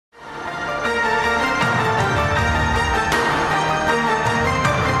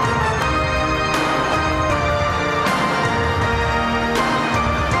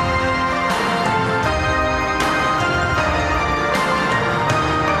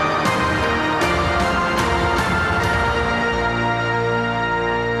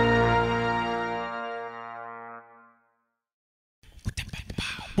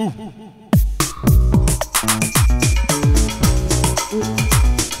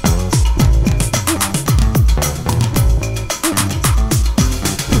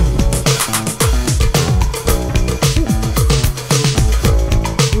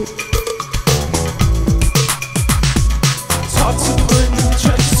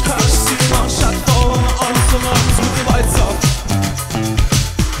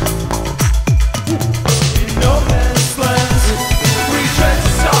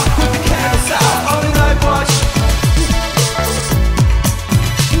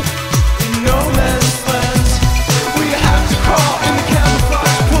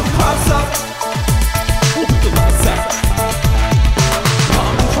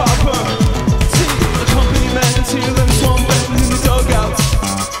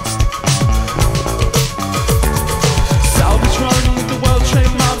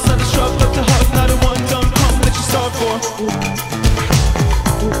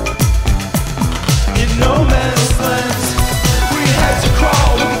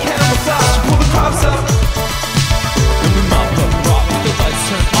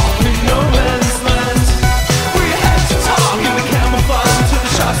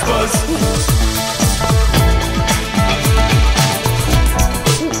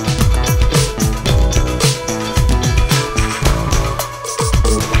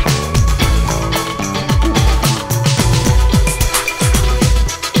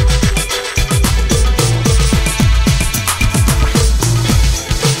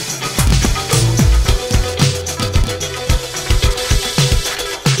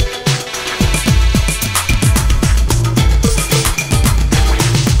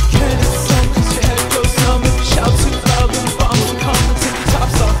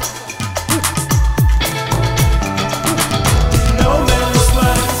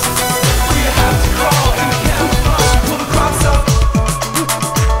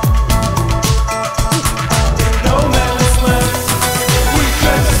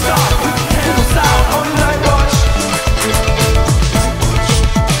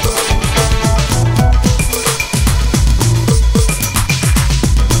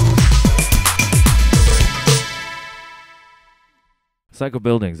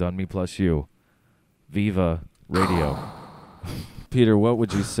Psychobuildings on Me Plus You. Viva Radio. Peter, what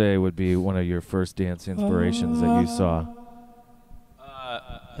would you say would be one of your first dance inspirations that you saw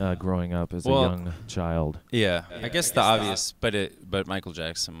growing up as a young child? Yeah, I guess the obvious, but Michael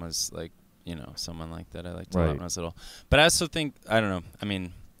Jackson was like, you know, someone like that I liked a lot when I was little. But I also think, I don't know, I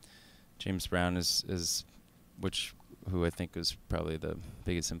mean, James Brown is who I think was probably the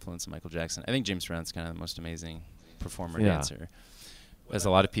biggest influence of Michael Jackson. I think James Brown's kind of the most amazing performer, dancer, as a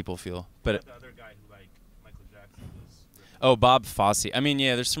lot of people feel. But the other guy who liked Michael Jackson was... Oh, Bob Fosse. I mean,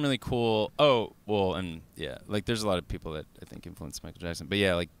 yeah, there's some really cool... Oh, well, and yeah, like there's a lot of people that I think influenced Michael Jackson. But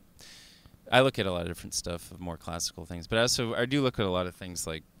yeah, like I look at a lot of different stuff of more classical things. But I do look at a lot of things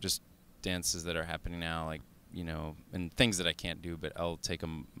like just dances that are happening now, like, you know, and things that I can't do, but I'll take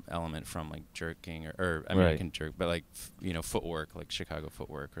an element from like jerking or I mean, I can jerk, but like, you know, footwork, like Chicago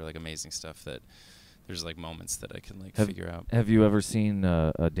footwork or like amazing stuff that there's like moments that I can like figure out. Have you ever seen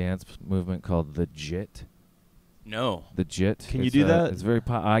a dance movement called the JIT? No. The JIT. Can you do that? It's very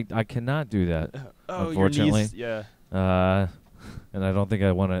I cannot do that, unfortunately. Your knees, yeah. And I don't think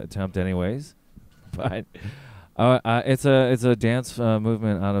I want to attempt anyways. But it's a dance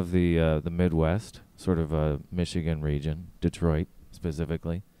movement out of the Midwest, sort of Michigan region, Detroit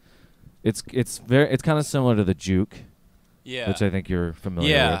specifically. It's kind of similar to the juke. Yeah. Which I think you're familiar with.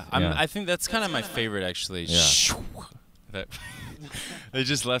 Yeah, I think that's kind of my favorite, actually. Yeah. That they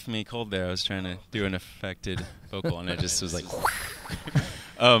just left me cold there. I was trying to do an affected vocal, and it just was like...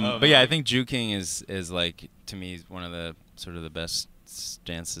 but yeah, I think juking is like, to me, one of the sort of the best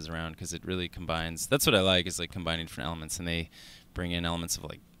dances around, because it really combines... That's what I like, is like combining different elements, and they bring in elements of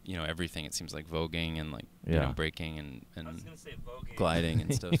like, you know, everything. It seems like voguing and like, you know, breaking and gliding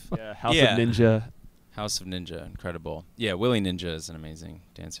and stuff. Yeah, House of Ninja. House of Ninja, incredible. Yeah, Willie Ninja is an amazing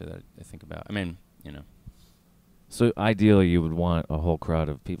dancer that I think about. I mean, you know. So ideally, you would want a whole crowd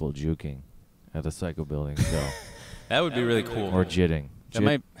of people juking at a Psychobuildings show. That would be really cool. Or jitting.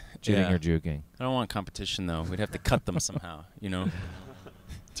 Jitting or juking. I don't want competition, though. We'd have to cut them somehow, you know,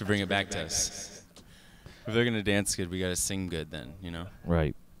 to bring it back to us. If they're going to dance good, we got to sing good then, you know.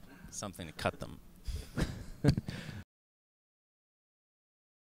 Right. Something to cut them.